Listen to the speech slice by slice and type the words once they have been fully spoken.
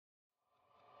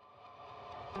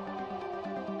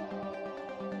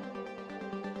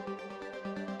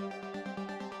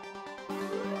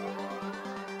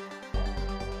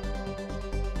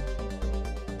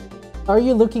Are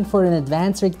you looking for an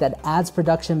advanced rig that adds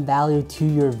production value to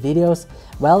your videos?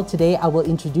 Well, today I will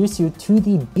introduce you to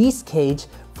the Beastcage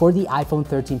for the iPhone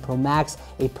 13 Pro Max,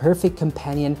 a perfect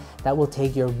companion that will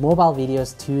take your mobile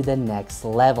videos to the next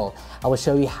level. I will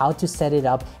show you how to set it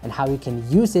up and how you can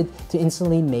use it to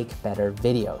instantly make better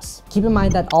videos. Keep in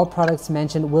mind that all products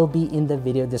mentioned will be in the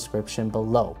video description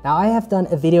below. Now, I have done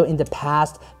a video in the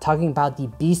past talking about the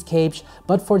Beastcage,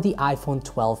 but for the iPhone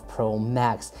 12 Pro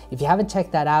Max. If you haven't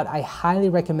checked that out, I highly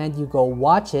recommend you go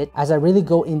watch it, as I really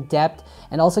go in depth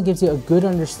and also gives you a good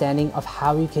understanding of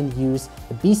how you can use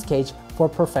the Beastcage for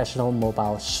professional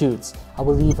mobile shoots. I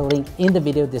will leave a link in the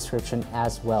video description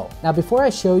as well. Now, before I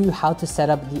show you how to set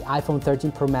up the iPhone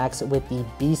 13 Pro Max with the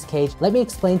Beastcage, let me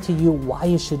explain to you why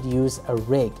you should use a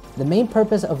rig. The main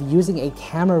purpose of using a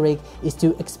camera rig is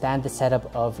to expand the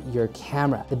setup of your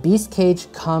camera. The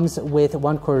Beastcage comes with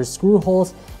 1/4 screw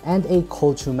holes and a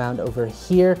cold shoe mount over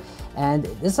here, and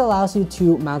this allows you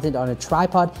to mount it on a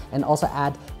tripod and also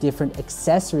add different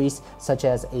accessories such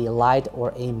as a light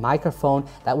or a microphone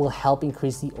that will help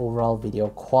increase the overall video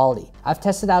quality. I've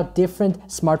tested out different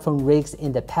smartphone rigs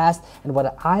in the past, and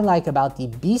what I like about the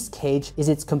Beastcage is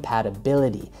its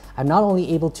compatibility. I'm not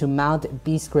only able to mount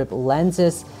Beast grip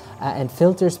lenses and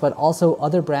filters, but also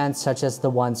other brands such as the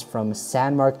ones from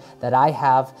Sandmark that I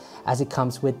have, as it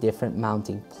comes with different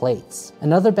mounting plates.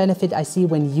 Another benefit I see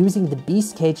when using the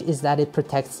Beastcage is that it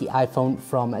protects the iPhone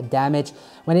from damage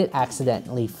when it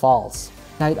accidentally falls.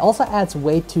 Now, it also adds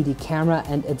weight to the camera,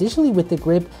 and additionally with the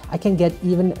grip, I can get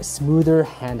even smoother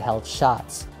handheld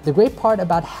shots. The great part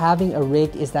about having a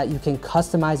rig is that you can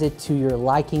customize it to your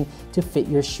liking to fit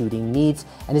your shooting needs,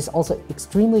 and it's also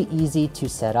extremely easy to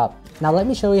set up. Now, let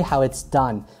me show you how it's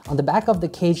done. On the back of the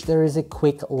cage, there is a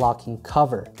quick locking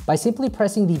cover. By simply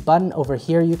pressing the button over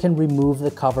here, you can remove the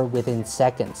cover within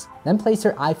seconds. Then place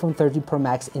your iPhone 13 Pro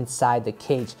Max inside the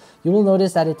cage. You will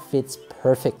notice that it fits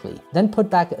perfectly. Then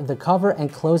put back the cover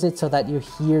and close it so that you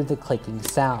hear the clicking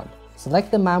sound.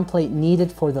 Select the mount plate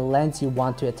needed for the lens you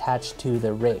want to attach to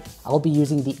the rig. I'll be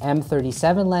using the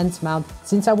M37 lens mount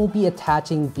since I will be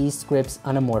attaching Beast Grip's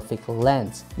anamorphic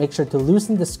lens. Make sure to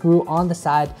loosen the screw on the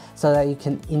side so that you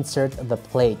can insert the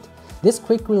plate. This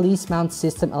quick release mount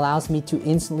system allows me to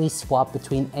instantly swap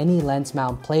between any lens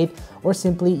mount plate or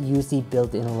simply use the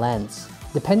built-in lens.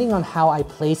 Depending on how I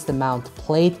place the mount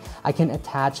plate, I can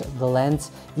attach the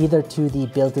lens either to the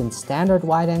built-in standard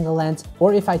wide-angle lens,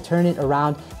 or if I turn it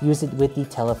around, use it with the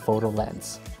telephoto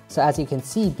lens. So as you can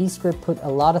see, Beast Grip put a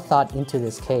lot of thought into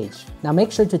this cage. Now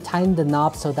make sure to tighten the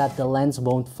knob so that the lens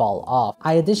won't fall off.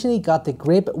 I additionally got the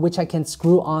grip, which I can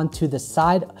screw on to the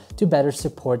side to better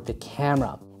support the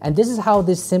camera. And this is how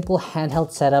this simple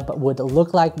handheld setup would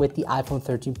look like with the iPhone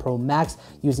 13 Pro Max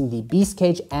using the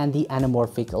Beastcage and the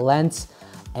anamorphic lens.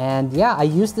 And yeah, I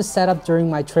used this setup during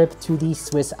my trip to the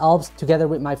Swiss Alps together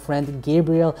with my friend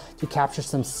Gabriel to capture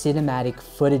some cinematic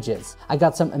footages. I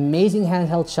got some amazing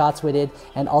handheld shots with it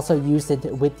and also used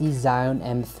it with the Zion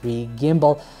M3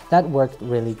 gimbal that worked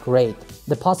really great.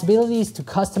 The possibilities to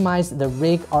customize the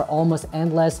rig are almost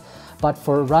endless, but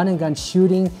for run and gun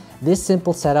shooting, this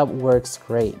simple setup works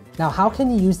great. Now, how can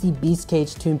you use the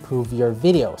Beastcage to improve your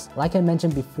videos? Like I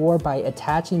mentioned before, by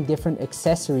attaching different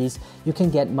accessories, you can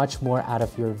get much more out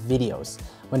of your videos.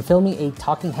 When filming a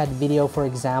talking head video, for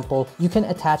example, you can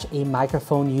attach a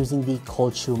microphone using the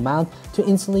cold shoe mount to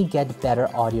instantly get better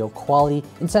audio quality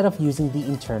instead of using the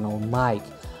internal mic.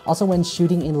 Also, when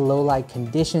shooting in low light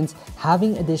conditions,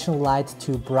 having additional light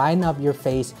to brighten up your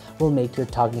face will make your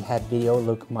talking head video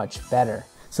look much better.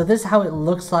 So this is how it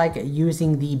looks like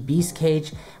using the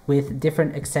Beastcage with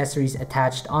different accessories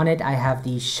attached on it. I have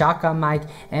the shotgun mic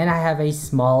and I have a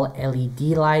small LED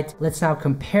light. Let's now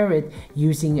compare it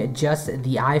using just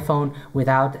the iPhone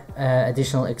without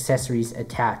additional accessories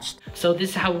attached. So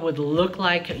this is how it would look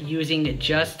like using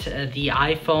just the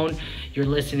iPhone. You're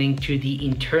listening to the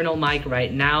internal mic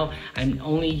right now. I'm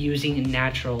only using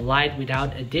natural light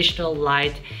without additional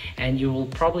light, and you will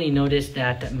probably notice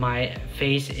that my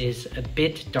face is a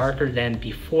bit darker than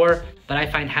before, but I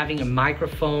find having a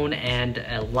microphone and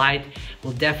a light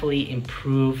will definitely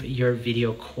improve your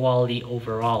video quality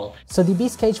overall. So the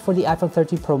Beastcage for the iPhone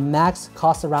 13 Pro Max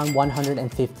costs around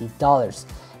 $150.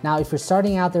 Now, if you're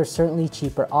starting out, there are certainly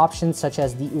cheaper options such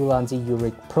as the Ulanzi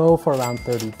U-Rig Pro for around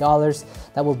 $30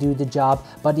 that will do the job.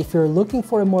 But if you're looking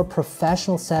for a more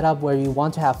professional setup where you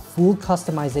want to have full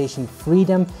customization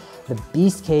freedom, the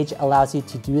Beastcage allows you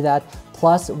to do that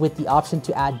plus with the option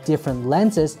to add different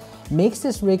lenses, makes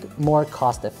this rig more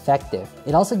cost effective.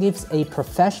 It also gives a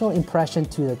professional impression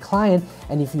to the client,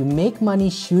 and if you make money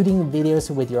shooting videos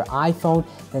with your iPhone,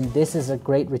 then this is a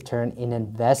great return in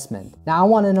investment. Now I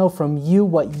want to know from you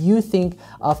what you think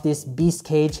of this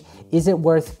Beastcage. Is it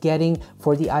worth getting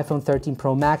for the iPhone 13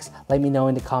 Pro Max? Let me know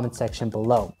in the comment section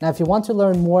below. Now if you want to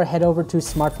learn more, head over to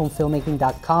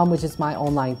smartphonefilmmaking.com, which is my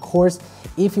online course,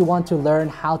 if you want to learn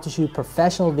how to shoot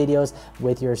professional videos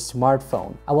with your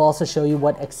smartphone. I will also show you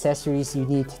what accessories you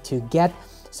need to get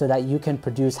so that you can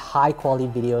produce high quality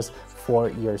videos for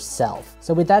yourself.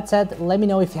 So with that said, let me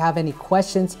know if you have any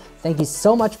questions. Thank you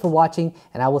so much for watching,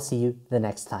 and I will see you the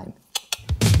next time.